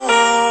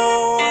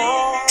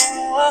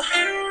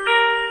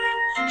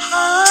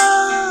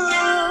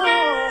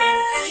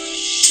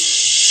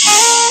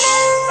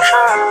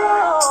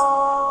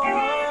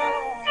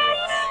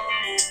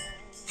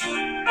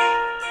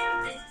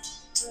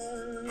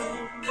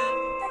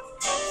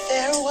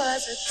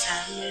was a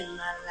time in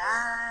my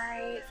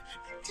life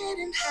I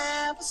didn't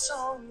have a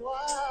song.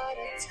 What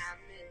a time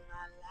in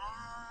my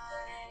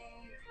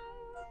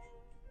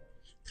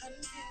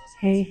life.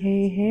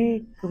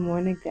 Hey. Good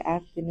morning, good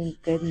afternoon,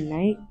 good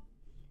night.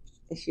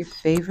 It's your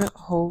favorite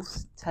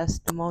host,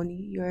 Testimony.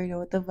 You already know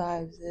what the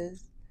vibes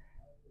is.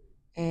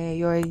 And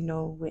you already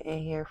know we're in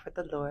here for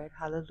the Lord.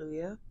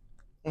 Hallelujah.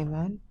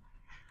 Amen.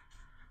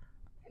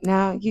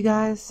 Now, you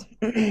guys,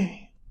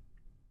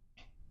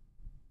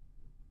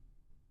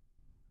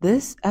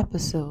 this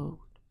episode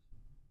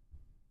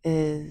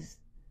is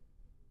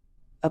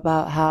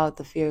about how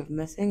the fear of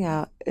missing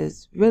out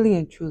is really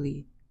and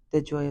truly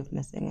the joy of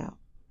missing out.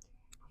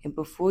 And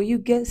before you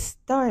get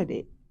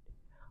started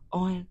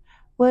on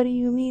what do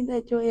you mean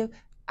the joy of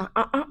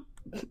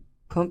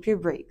pump your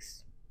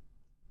brakes.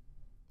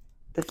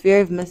 The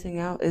fear of missing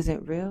out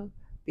isn't real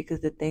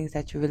because the things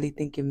that you really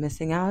think you're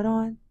missing out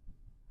on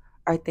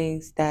are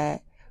things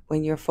that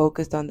when you're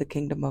focused on the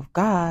kingdom of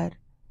God,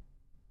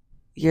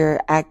 you're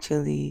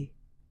actually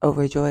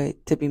overjoyed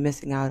to be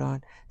missing out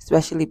on,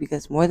 especially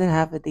because more than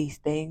half of these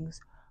things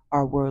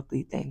are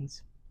worldly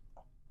things.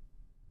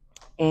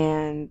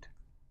 And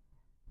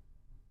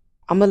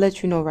I'm going to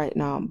let you know right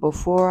now,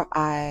 before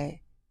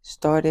I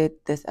started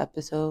this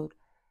episode,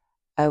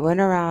 I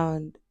went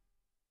around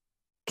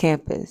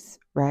campus,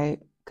 right?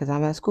 Because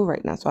I'm at school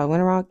right now. So I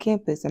went around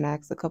campus and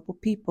asked a couple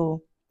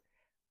people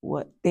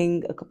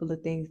a couple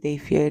of things they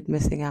feared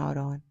missing out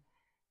on.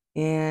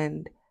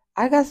 And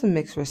I got some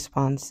mixed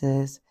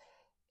responses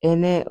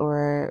in it,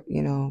 or,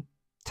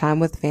 time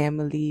with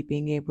family,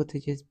 being able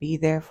to just be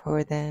there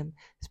for them,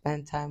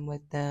 spend time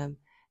with them,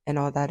 and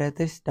all that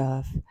other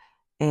stuff.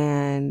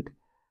 And,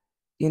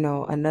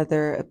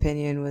 another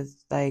opinion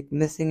was like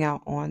missing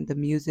out on the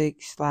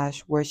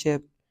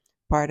music/worship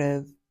part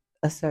of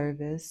a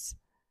service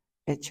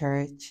at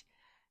church.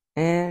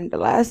 And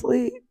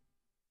lastly,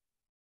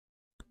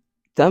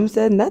 some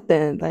said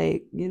nothing.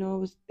 Like,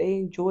 they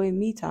enjoy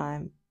me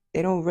time.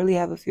 They don't really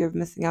have a fear of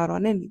missing out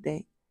on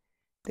anything.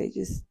 They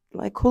just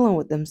like cooling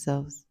with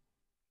themselves.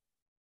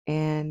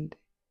 And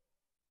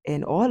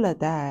in all of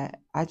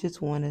that, I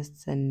just want us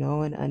to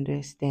know and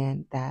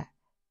understand that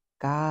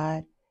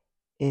God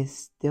is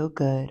still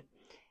good,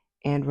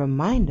 and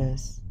remind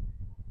us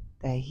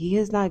that He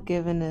has not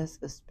given us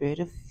a spirit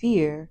of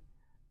fear,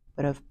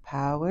 but of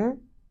power.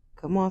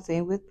 Come on, say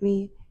it with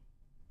me.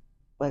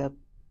 But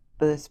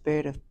a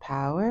spirit of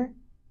power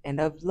and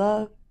of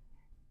love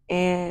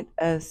and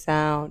a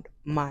sound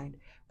mind.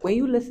 When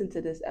you listen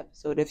to this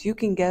episode, if you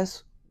can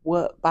guess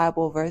what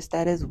Bible verse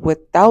that is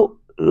without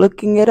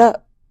looking it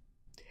up,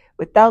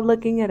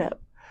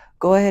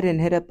 go ahead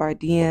and hit up our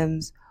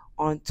DMs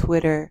on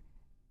Twitter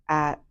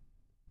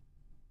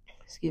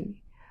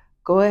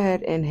Go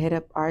ahead and hit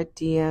up our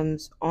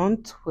DMs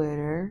on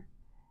Twitter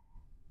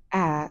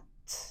at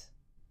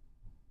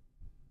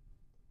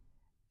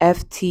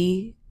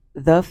FT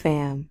the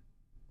Fam.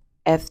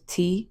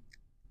 FT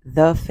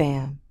the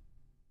Fam.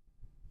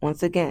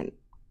 Once again,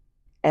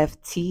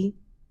 FTTHEFAM.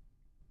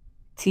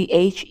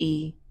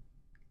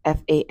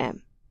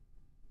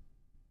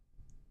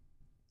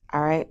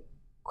 All right,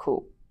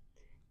 cool.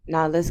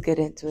 Now let's get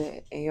into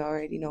it. And you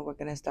already know we're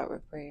going to start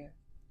with prayer.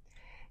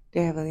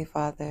 Dear Heavenly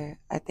Father,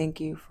 I thank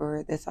you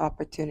for this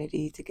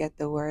opportunity to get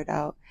the word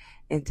out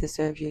and to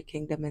serve your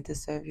kingdom and to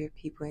serve your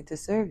people and to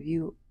serve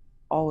you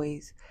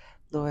always,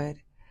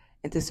 Lord,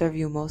 and to serve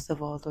you most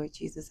of all, Lord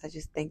Jesus. I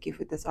just thank you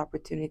for this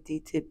opportunity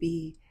to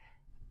be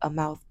a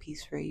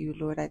mouthpiece for you,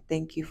 Lord. I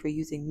thank you for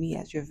using me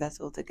as your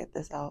vessel to get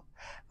this out.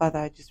 Father,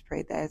 I just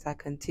pray that as I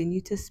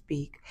continue to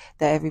speak,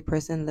 that every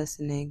person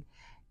listening,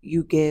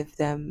 you give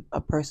them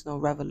a personal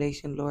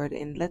revelation, Lord,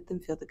 and let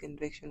them feel the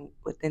conviction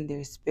within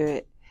their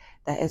spirit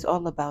that it's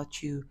all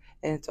about you,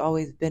 and it's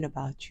always been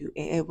about you,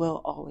 and it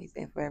will always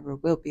and forever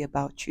will be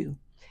about you.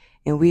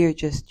 And we are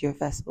just your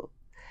vessel.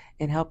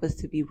 And help us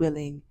to be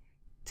willing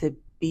to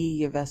be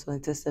your vessel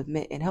and to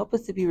submit, and help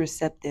us to be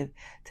receptive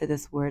to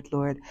this word,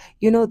 Lord.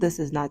 This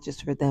is not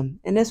just for them,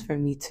 and it's for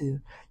me too,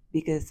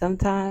 because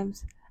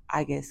sometimes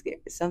I get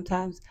scared.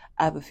 Sometimes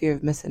I have a fear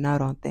of missing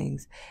out on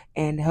things,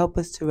 and help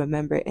us to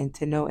remember and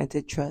to know and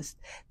to trust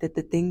that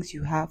the things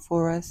you have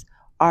for us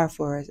are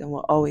for us and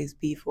will always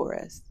be for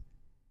us.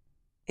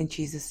 In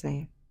Jesus'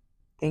 name.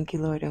 Thank you,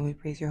 Lord, and we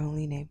praise your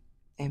holy name.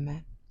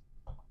 Amen.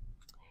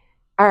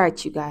 All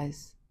right, you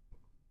guys.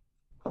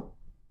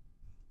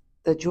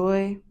 The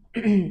joy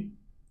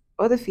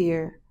or the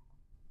fear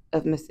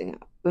of missing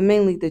out, but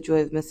mainly the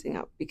joy of missing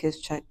out,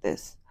 because check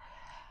this.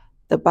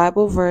 The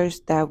Bible verse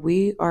that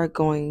we are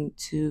going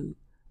to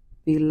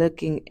be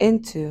looking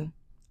into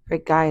for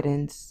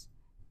guidance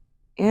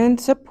and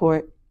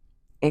support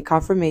and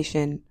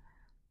confirmation,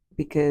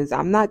 because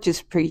I'm not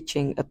just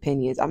preaching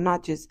opinions. I'm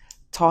not just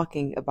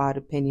talking about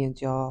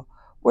opinions, y'all.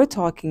 We're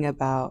talking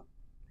about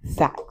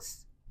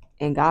facts.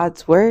 And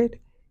God's word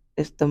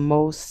is the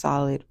most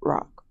solid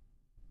rock.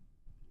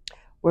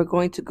 We're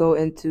going to go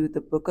into the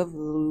book of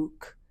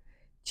Luke,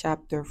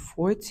 chapter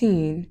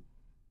 14,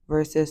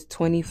 verses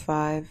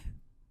 25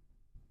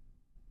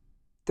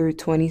 through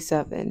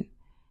 27.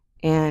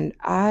 And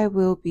I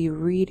will be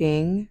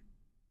reading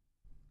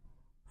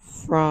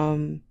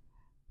from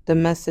the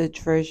Message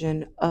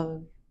version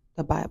of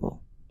the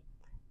Bible.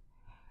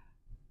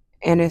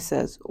 And it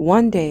says,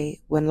 "One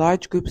day, when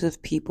large groups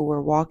of people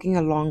were walking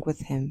along with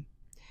him,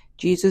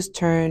 Jesus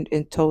turned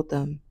and told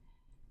them,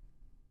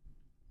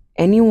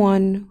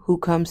 'Anyone who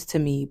comes to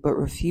me but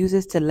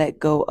refuses to let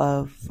go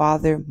of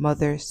father,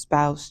 mother,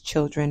 spouse,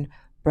 children,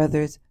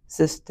 brothers,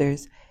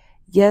 sisters,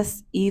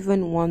 yes,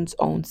 even one's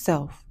own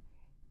self,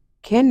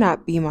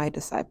 cannot be my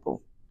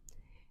disciple.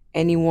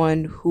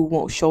 Anyone who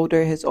won't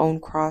shoulder his own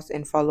cross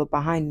and follow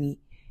behind me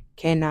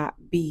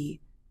cannot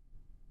be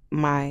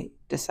my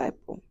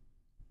disciple.'"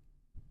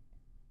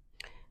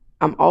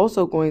 I'm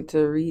also going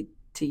to read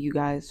to you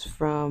guys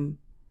from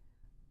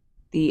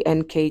the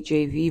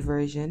NKJV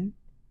version,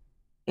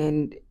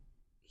 and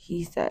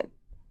he said,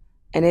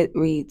 and it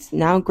reads,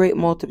 "Now great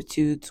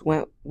multitudes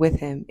went with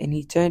him, and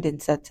he turned and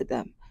said to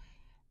them,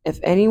 'If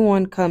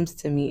anyone comes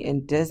to me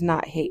and does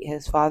not hate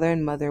his father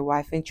and mother,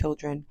 wife and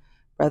children,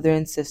 brother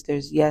and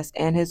sisters, yes,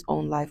 and his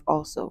own life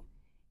also,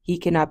 he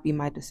cannot be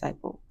my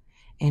disciple.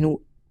 And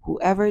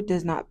whoever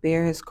does not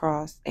bear his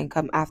cross and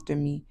come after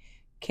me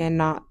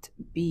cannot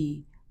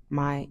be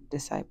my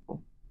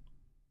disciple.'"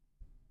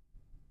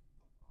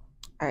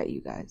 All right,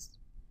 you guys,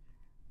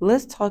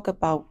 let's talk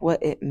about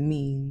what it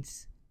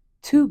means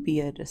to be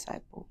a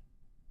disciple,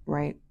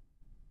 right?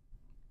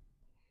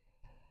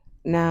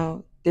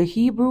 Now, the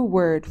Hebrew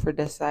word for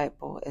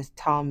disciple is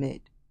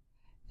Talmud,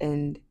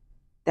 and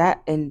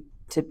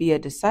to be a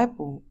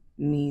disciple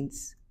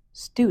means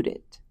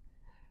student.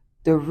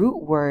 The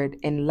root word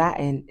in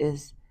Latin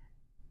is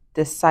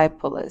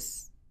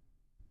discipulus.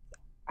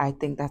 I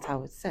think that's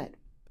how it's said,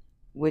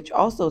 which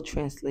also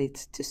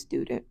translates to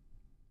student.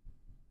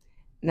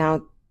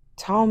 Now,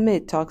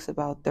 Talmud talks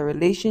about the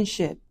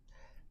relationship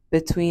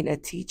between a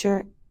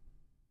teacher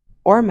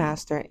or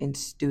master and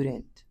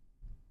student.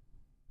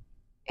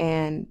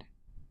 And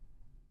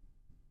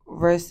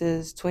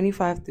verses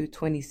 25 through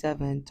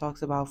 27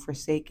 talks about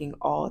forsaking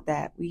all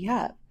that we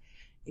have,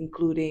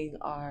 including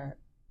our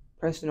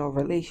personal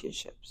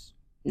relationships,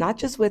 not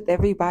just with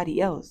everybody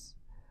else,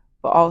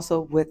 but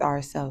also with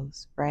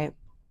ourselves, right?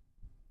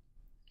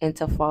 And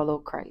to follow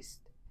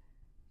Christ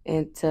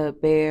and to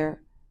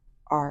bear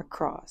our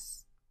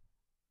cross.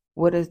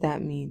 What does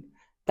that mean?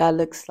 That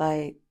looks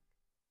like,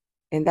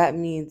 and that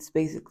means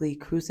basically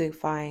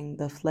crucifying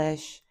the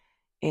flesh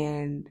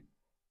and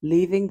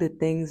leaving the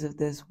things of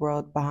this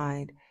world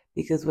behind.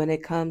 Because when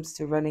it comes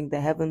to running the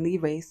heavenly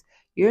race,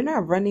 you're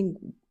not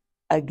running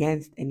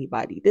against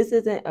anybody. This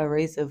isn't a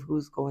race of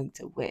who's going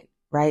to win,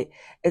 right?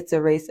 It's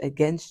a race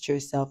against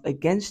yourself,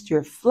 against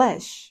your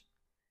flesh,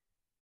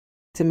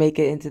 to make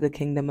it into the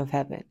kingdom of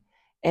heaven.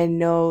 And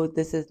no,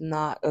 this is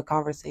not a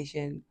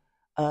conversation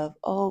of,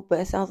 oh, but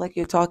it sounds like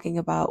you're talking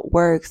about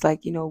works,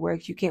 like,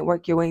 works, you can't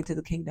work your way into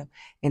the kingdom.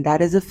 And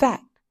that is a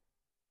fact.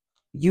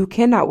 You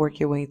cannot work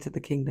your way into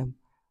the kingdom.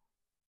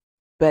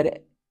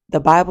 But the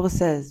Bible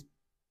says,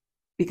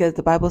 because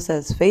the Bible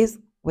says faith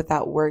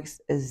without works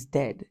is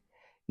dead,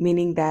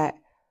 meaning that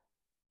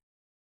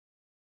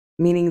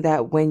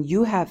when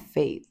you have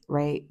faith,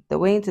 right, the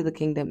way into the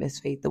kingdom is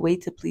faith. The way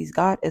to please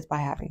God is by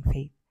having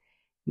faith,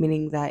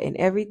 meaning that in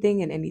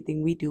everything and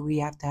anything we do, we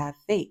have to have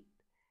faith.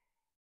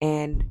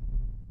 And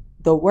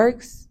the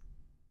works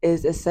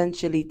is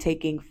essentially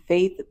taking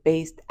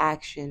faith-based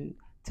action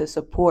to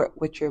support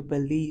what your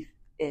belief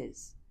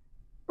is,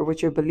 or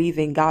what you're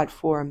believing God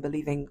for and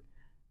believing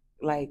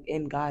like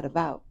in God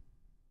about.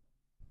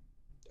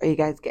 Are you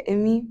guys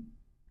getting me?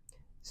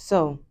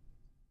 So,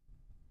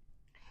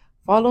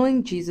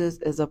 following Jesus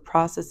is a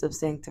process of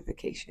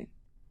sanctification,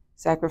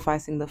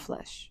 sacrificing the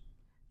flesh,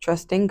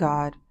 trusting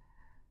God,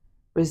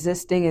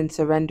 resisting and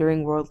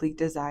surrendering worldly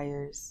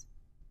desires,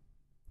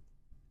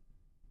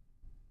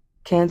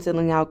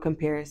 canceling out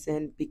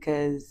comparison,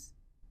 because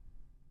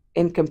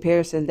in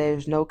comparison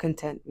there's no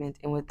contentment,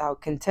 and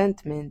without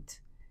contentment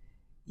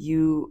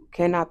you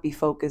cannot be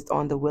focused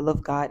on the will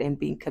of God and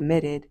being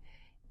committed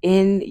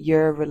in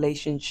your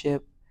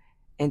relationship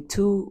and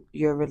to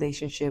your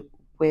relationship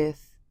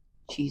with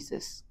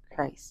Jesus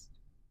Christ.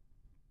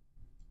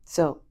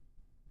 So,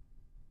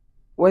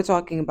 we're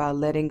talking about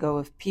letting go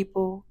of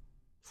people,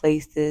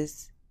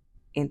 places,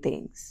 and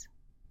things,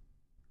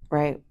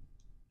 right?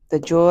 The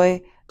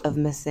joy of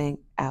missing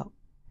out.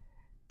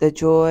 The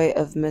joy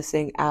of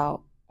missing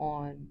out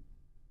on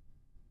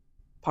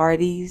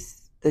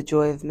parties, the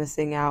joy of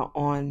missing out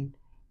on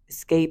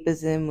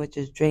escapism, which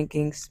is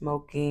drinking,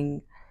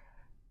 smoking,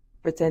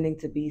 pretending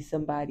to be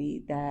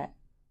somebody that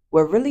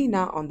we're really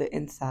not on the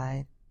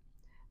inside.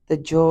 The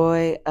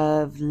joy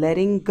of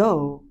letting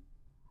go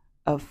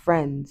of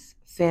friends,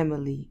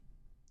 family,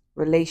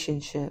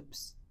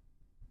 relationships.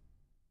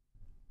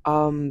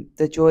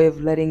 The joy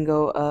of letting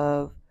go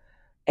of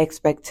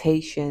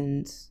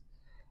expectations,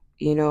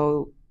 and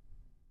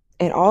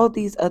all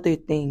these other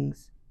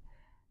things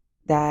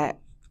that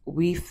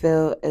we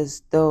feel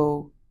as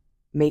though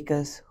make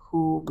us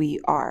who we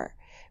are.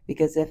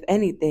 Because if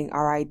anything,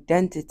 our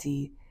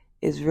identity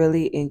is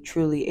really and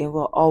truly and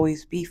will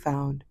always be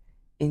found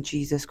in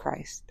Jesus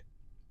Christ.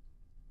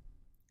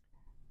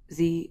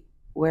 Z,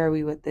 where are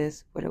we with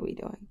this? What are we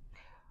doing?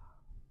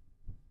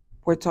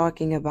 We're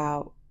talking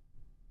about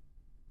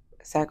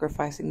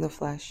sacrificing the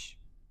flesh,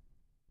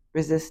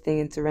 resisting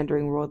and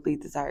surrendering worldly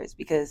desires,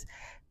 because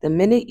the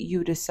minute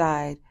you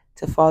decide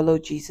to follow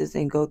Jesus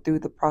and go through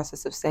the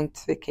process of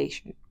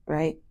sanctification,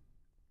 right?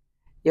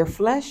 Your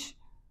flesh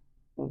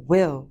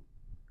will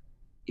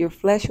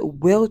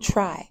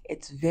try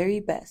its very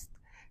best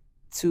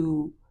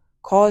to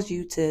cause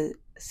you to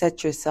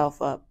set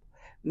yourself up,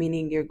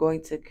 meaning you're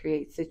going to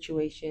create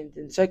situations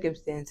and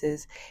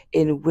circumstances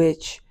in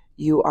which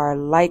you are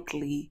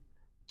likely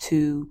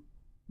to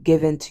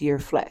give into your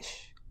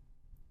flesh.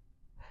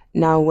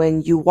 Now,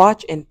 when you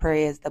watch and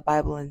pray as the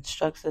Bible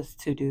instructs us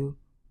to do,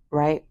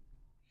 right,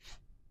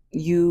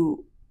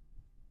 you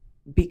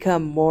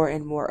become more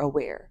and more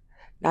aware,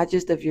 not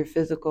just of your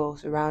physical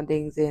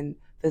surroundings and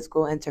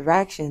physical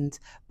interactions,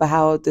 but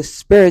how the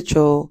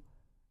spiritual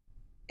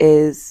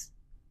is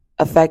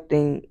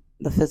affecting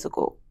the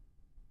physical.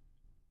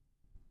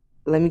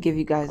 Let me give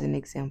you guys an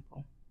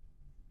example.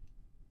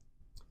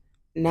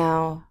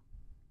 Now,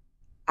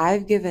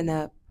 I've given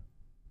up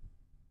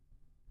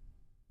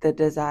the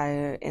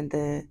desire and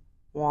the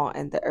want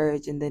and the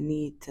urge and the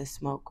need to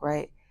smoke,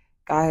 right?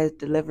 God has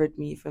delivered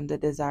me from the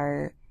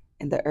desire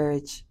and the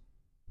urge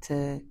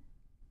to,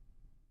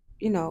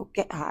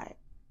 get high,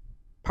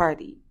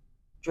 party,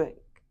 drink,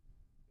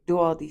 do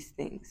all these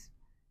things.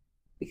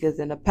 Because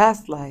in a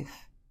past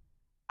life,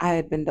 I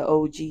had been the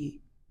OG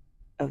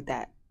of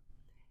that.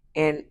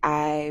 And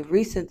I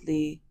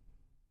recently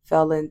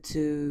fell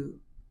into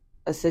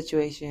a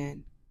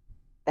situation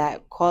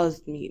that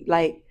caused me,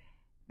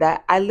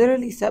 that I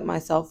literally set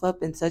myself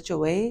up in such a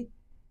way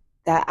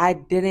that I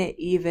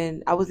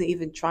wasn't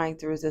even trying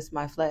to resist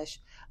my flesh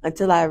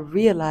until I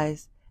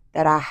realized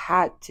that I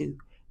had to,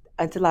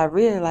 until I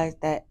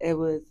realized that it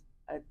was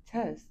a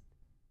test,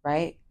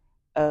 right?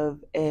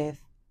 Of if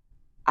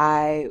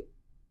I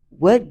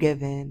would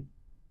give in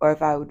or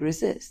if I would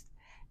resist.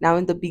 Now,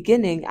 in the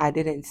beginning, I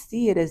didn't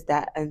see it as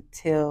that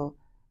until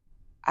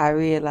I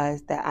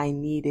realized that I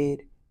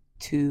needed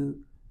to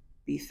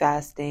be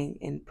fasting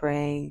and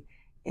praying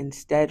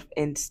instead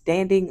and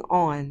standing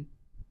on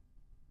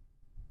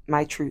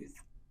my truth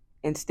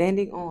and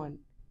standing on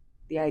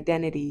the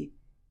identity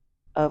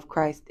of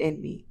Christ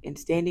in me and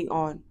standing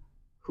on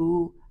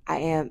who I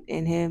am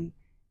in him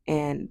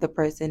and the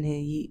person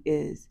he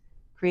is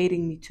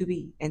creating me to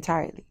be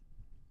entirely.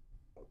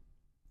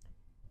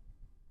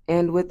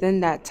 And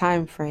within that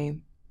time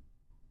frame,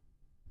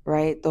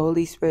 right, the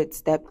Holy Spirit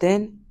stepped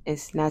in and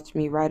snatched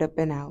me right up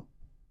and out.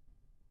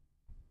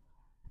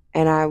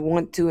 And I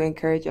want to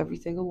encourage every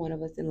single one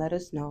of us and let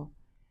us know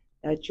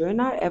that you're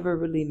not ever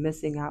really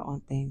missing out on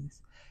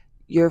things.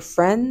 Your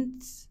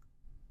friends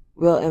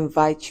will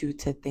invite you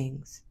to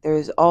things. There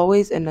is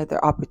always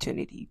another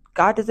opportunity.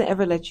 God doesn't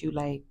ever let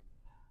you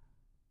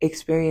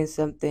experience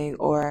something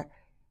or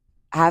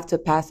have to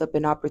pass up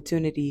an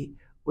opportunity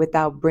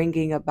without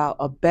bringing about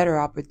a better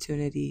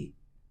opportunity.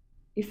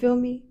 You feel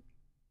me?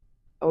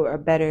 Or a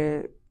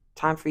better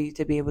time for you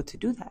to be able to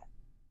do that.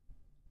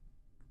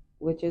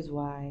 Which is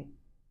why,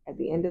 at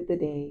the end of the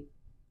day,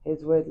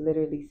 his word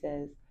literally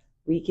says,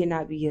 we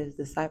cannot be his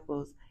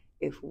disciples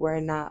if we're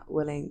not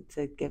willing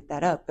to give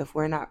that up, if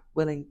we're not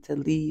willing to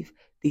leave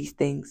these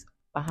things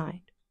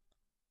behind.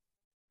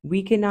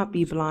 We cannot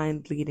be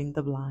blind leading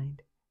the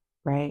blind,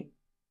 right?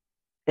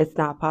 It's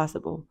not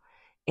possible.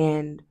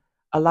 And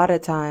a lot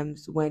of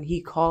times when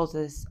he calls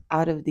us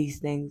out of these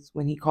things,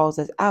 when he calls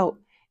us out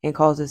and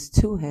calls us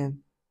to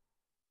him,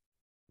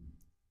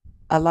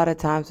 a lot of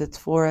times it's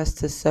for us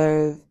to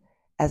serve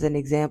as an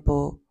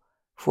example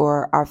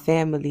for our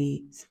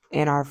families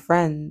and our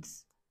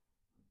friends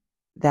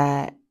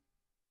that,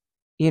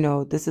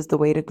 this is the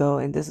way to go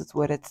and this is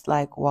what it's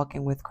like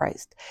walking with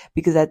Christ.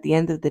 Because at the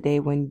end of the day,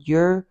 when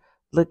you're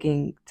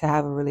looking to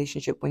have a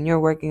relationship, when you're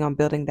working on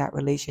building that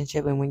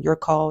relationship, and when you're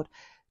called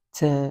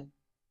to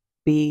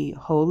be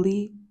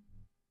holy,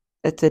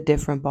 it's a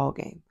different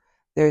ballgame.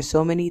 There are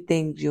so many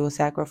things you'll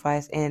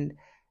sacrifice, and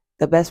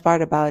the best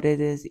part about it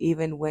is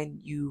even when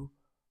you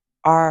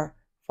are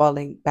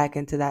falling back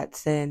into that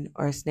sin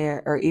or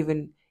snare, or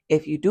even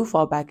if you do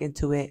fall back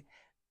into it,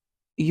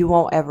 you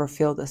won't ever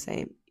feel the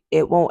same.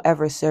 It won't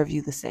ever serve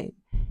you the same.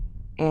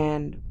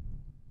 And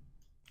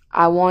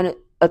I want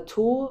a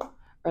tool,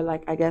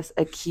 or I guess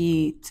a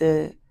key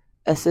to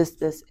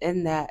assist us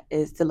in that,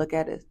 is to look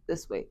at it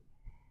this way.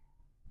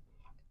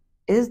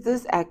 Is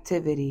this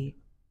activity,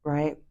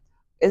 right?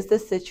 Is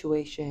this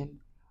situation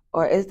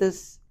or is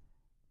this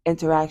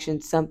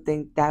interaction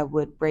something that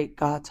would break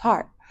God's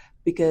heart?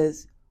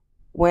 Because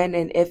when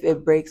and if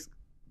it breaks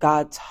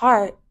God's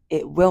heart,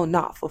 it will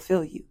not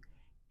fulfill you.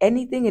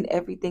 Anything and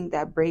everything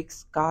that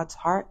breaks God's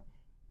heart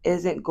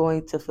isn't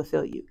going to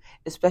fulfill you,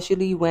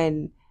 especially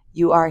when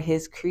you are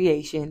his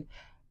creation.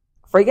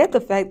 Forget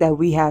the fact that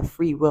we have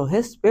free will.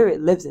 His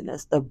spirit lives in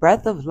us. The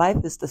breath of life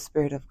is the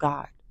spirit of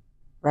God,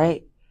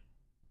 right?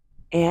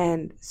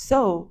 And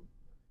so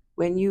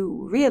when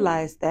you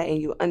realize that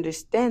and you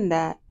understand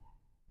that,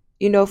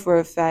 you know for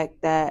a fact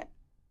that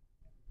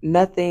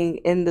nothing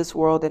in this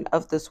world and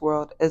of this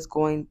world is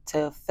going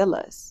to fill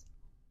us.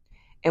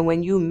 And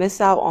when you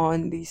miss out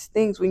on these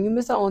things, when you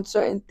miss out on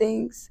certain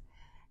things,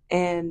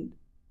 and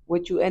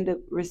what you end up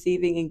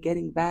receiving and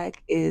getting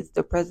back is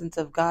the presence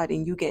of God,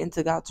 and you get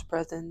into God's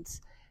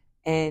presence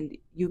and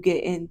you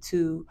get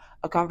into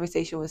a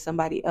conversation with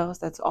somebody else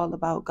that's all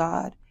about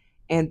God,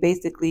 and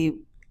basically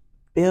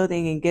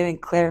building and getting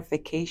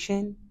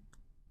clarification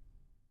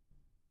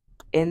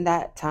in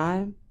that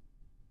time,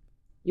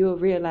 you will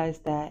realize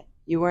that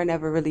you weren't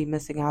ever really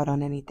missing out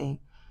on anything.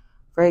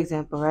 For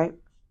example, right?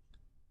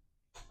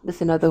 This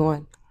is another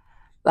one.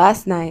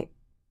 Last night,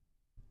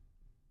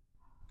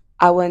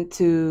 I went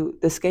to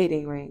the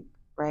skating rink,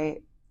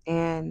 right?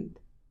 And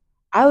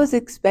I was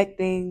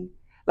expecting,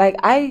 like,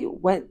 I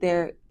went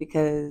there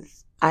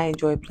because I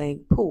enjoy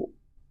playing pool.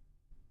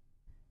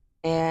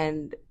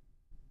 And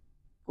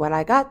when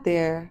I got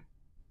there,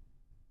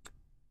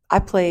 I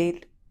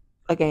played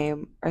a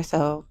game or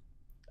so,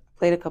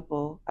 played a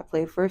couple, I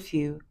played for a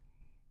few,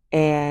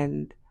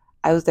 and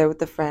I was there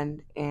with a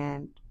friend,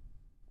 and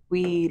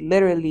we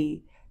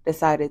literally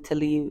decided to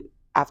leave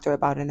after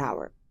about an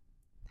hour.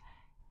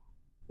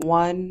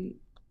 One,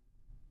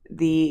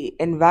 the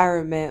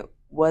environment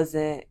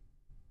wasn't,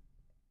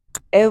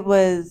 it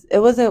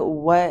wasn't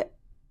what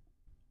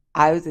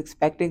I was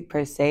expecting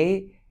per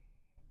se,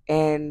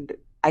 and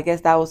I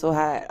guess that also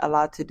had a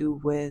lot to do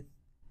with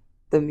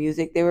the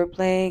music they were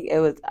playing. It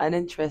was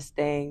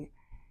uninteresting,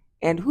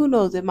 and who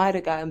knows, it might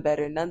have gotten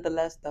better.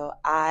 Nonetheless, though,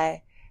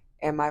 I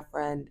and my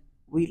friend,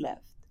 we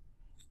left.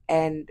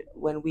 And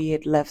when we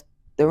had left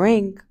the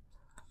rink,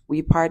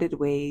 we parted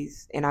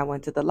ways, and I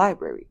went to the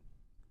library.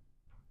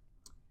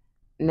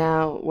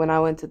 Now, when I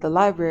went to the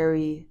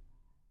library,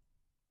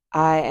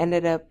 I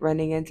ended up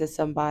running into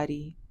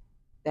somebody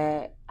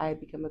that I had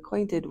become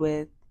acquainted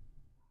with,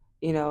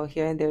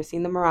 here and there,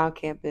 seeing them around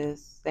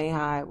campus, saying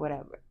hi,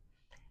 whatever.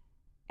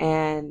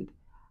 And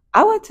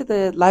I went to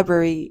the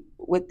library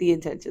with the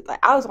intention, like,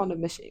 I was on a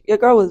mission. Your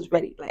girl was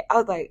ready. Like, I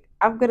was like,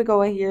 I'm gonna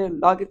go in here,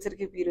 log into the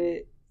computer,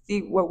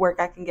 see what work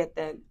I can get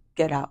done,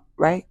 get out,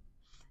 right?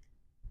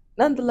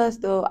 Nonetheless,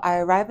 though, I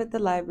arrive at the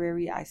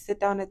library, I sit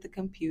down at the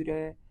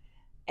computer,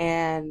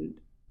 and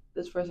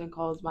this person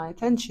calls my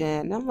attention.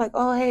 And I'm like,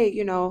 oh, hey,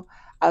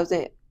 I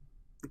wasn't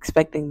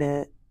expecting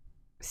to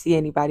see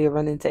anybody or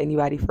run into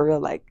anybody for real.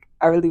 Like,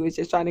 I really was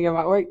just trying to get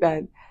my work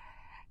done.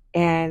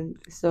 And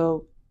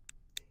so,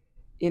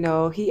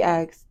 he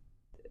asked,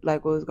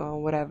 like, what was going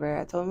on, whatever.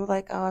 I told him,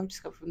 like, oh, I'm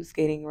just coming from the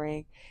skating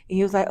rink. And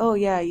he was like, oh,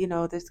 yeah,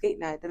 there's skate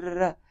night, da da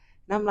da.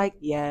 And I'm like,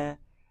 yeah.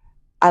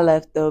 I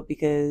left, though,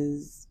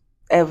 because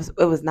it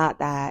was not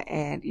that.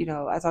 And,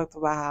 I talked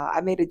about how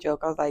I made a joke.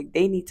 I was like,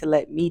 they need to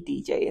let me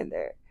DJ in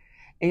there.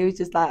 And he was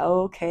just like,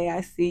 oh, okay,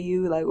 I see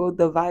you. Like, what would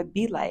the vibe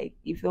be like?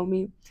 You feel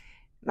me?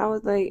 And I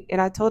was like,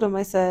 and I told him,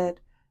 I said,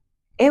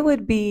 it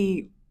would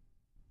be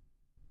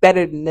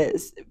better than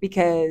this,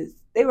 because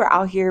they were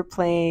out here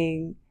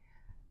playing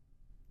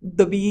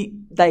the beat,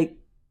 like,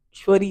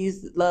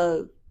 Shorty's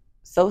Love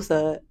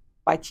Sosa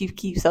by Chief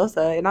Keef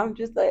Sosa. And I'm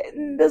just like,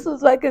 this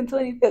was like in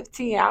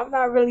 2015. I'm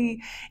not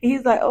really,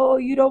 he's like, oh,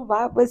 you don't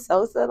vibe with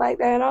Sosa like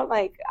that? And I'm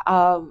like,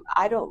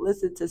 I don't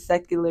listen to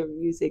secular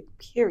music,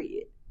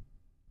 period.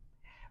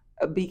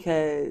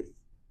 Because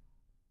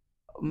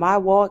my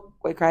walk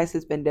with Christ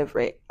has been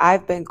different.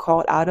 I've been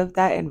called out of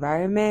that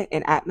environment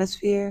and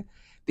atmosphere,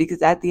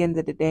 because at the end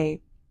of the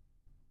day,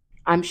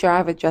 I'm sure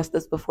I've addressed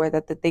this before,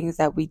 that the things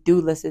that we do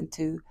listen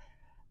to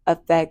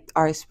affect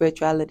our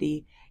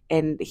spirituality.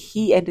 And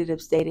he ended up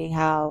stating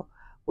how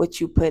what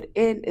you put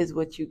in is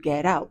what you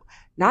get out,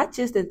 not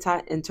just in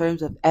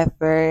terms of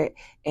effort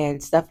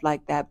and stuff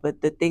like that, but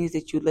the things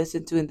that you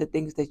listen to and the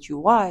things that you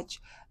watch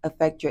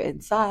affect your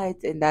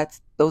insides. And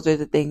those are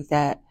the things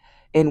that,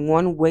 in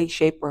one way,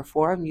 shape, or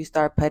form, you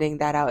start putting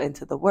that out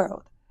into the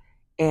world.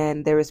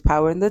 And there is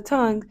power in the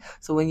tongue.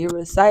 So when you're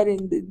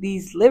reciting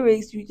these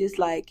lyrics,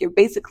 you're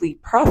basically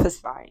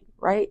prophesying,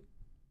 right?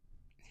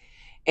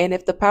 And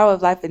if the power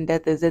of life and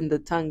death is in the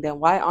tongue,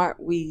 then why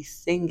aren't we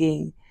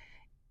singing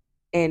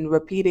and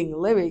repeating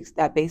lyrics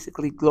that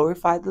basically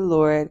glorify the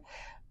Lord,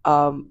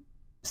 um,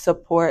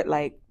 support,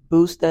 like,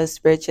 boost us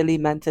spiritually,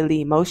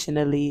 mentally,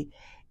 emotionally,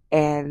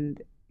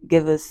 and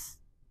give us,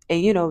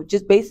 and,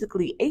 just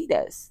basically aid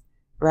us,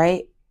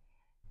 right?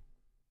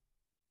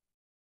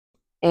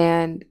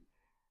 And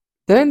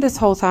during this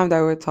whole time that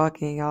we're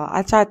talking, y'all,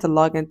 I tried to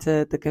log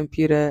into the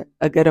computer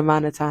a good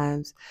amount of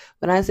times.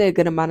 When I say a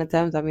good amount of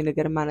times, I mean a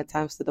good amount of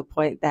times, to the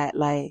point that,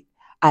 like,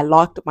 I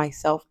locked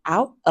myself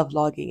out of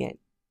logging in.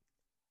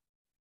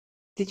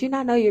 Did you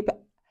not know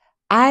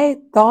I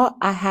thought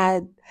I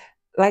had,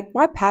 like,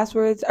 my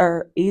passwords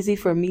are easy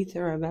for me to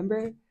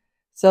remember.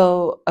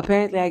 So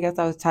apparently, I guess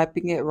I was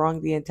typing it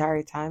wrong the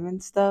entire time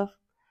and stuff.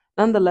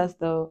 Nonetheless,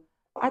 though,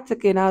 I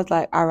took it and I was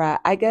like, all right,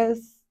 I guess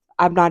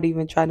I'm not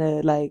even trying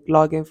to, like,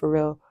 log in for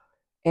real.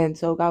 And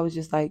so God was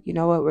just like, you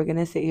know what? We're going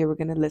to sit here. We're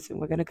going to listen.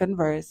 We're going to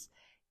converse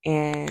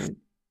and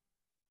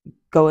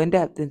go in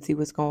depth and see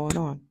what's going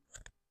on.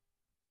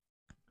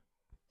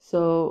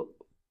 So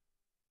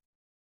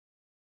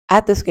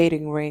at the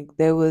skating rink,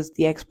 there was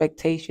the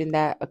expectation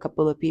that a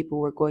couple of people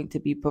were going to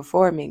be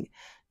performing.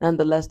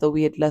 Nonetheless, though,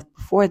 we had left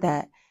before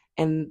that.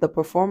 And the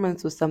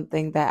performance was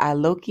something that I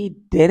low-key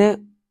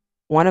didn't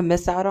want to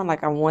miss out on.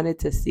 Like, I wanted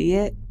to see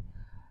it.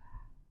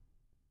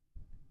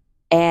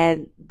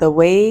 And the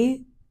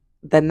way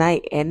the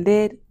night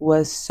ended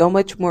was so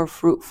much more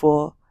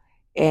fruitful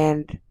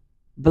and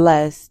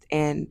blessed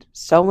and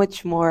so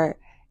much more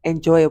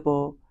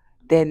enjoyable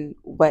than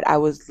what I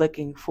was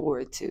looking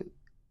forward to.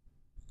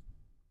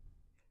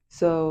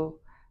 So,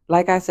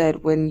 like I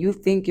said, when you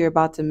think you're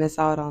about to miss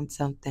out on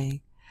something,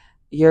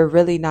 you're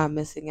really not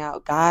missing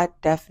out. God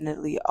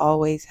definitely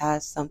always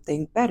has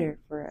something better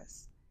for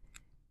us.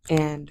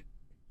 And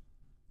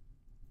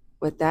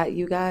with that,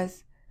 you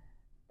guys,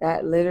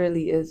 that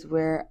literally is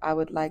where I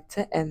would like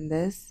to end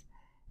this.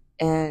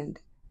 And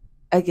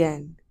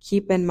again,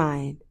 keep in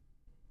mind,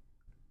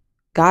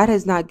 God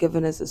has not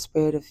given us a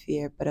spirit of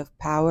fear, but of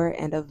power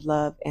and of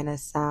love and a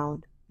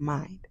sound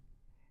mind.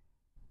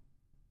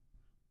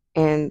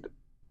 And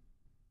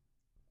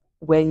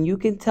when you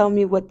can tell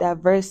me what that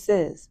verse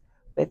is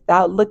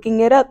without looking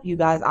it up, you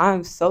guys,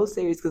 I'm so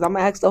serious, because I'm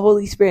going to ask the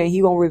Holy Spirit and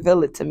he won't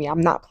reveal it to me.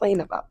 I'm not playing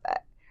about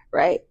that,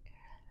 right?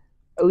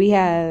 We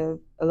have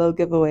a little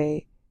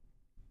giveaway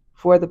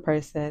for the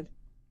person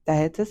that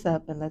hits us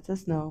up and lets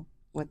us know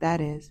what that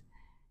is.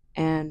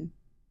 And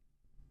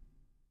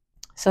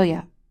so,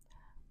 yeah,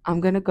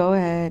 I'm going to go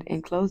ahead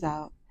and close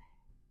out.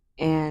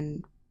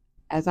 And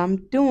as I'm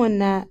doing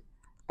that,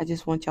 I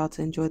just want y'all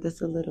to enjoy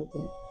this a little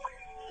bit.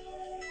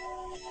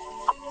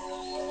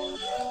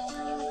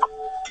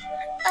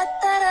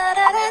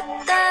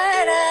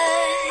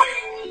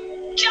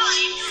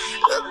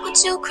 Look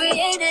what you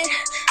created.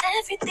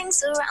 Everything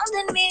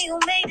surrounding me, you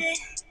made it.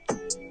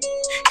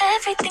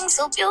 Everything's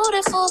so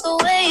beautiful the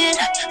way it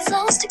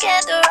flows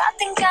together. I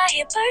think I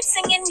hear birds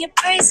singing your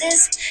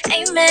praises.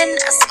 Amen.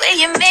 I swear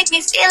you make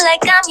me feel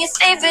like I'm your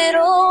favorite.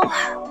 Oh,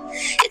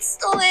 it's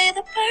the way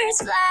the birds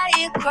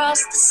fly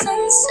across the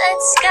sunset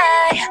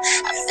sky.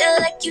 I feel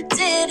like you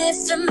did it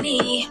for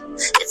me.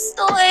 It's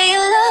the way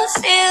your love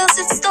feels.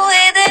 It's the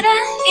way that I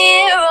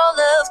hear all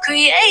of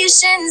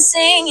creation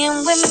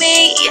singing with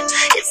me.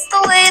 It's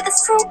the way the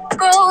fruit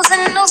grows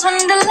and knows when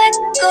to let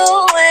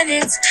go. And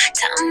it's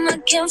time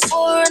again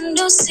for a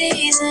new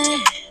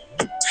season.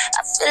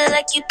 I feel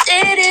like you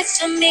did it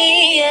for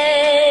me,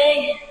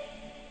 yeah.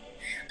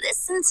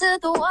 Listen to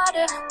the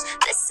water,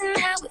 listen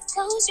how it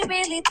flows. You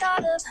really thought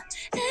of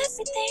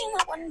everything.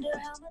 I wonder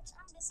how much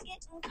I'm just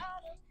getting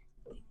caught up.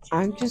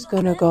 I'm just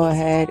gonna go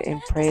ahead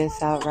and pray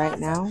us out right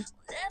now.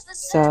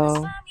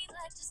 So,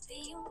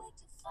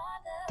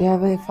 dear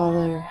Heavenly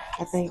Father,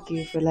 I thank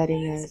you for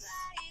letting us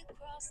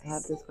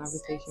have this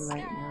conversation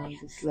right now, and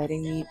just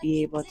letting me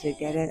be able to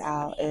get it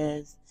out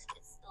as,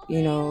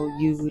 you know,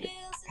 you'd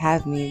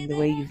have me the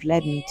way you've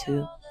led me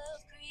to.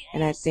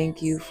 And I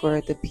thank you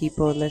for the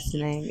people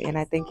listening, and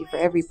I thank you for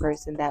every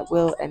person that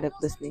will end up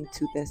listening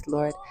to this,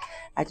 Lord.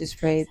 I just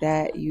pray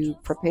that you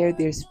prepare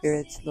their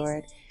spirits,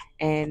 Lord,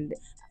 and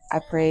I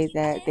pray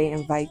that they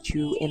invite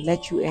you and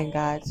let you in,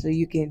 God, so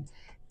you can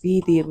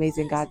be the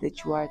amazing God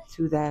that you are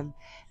to them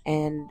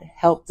and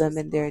help them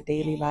in their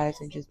daily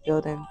lives and just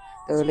build them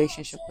the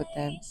relationship with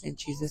them. In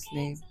Jesus'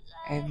 name,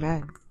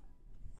 amen.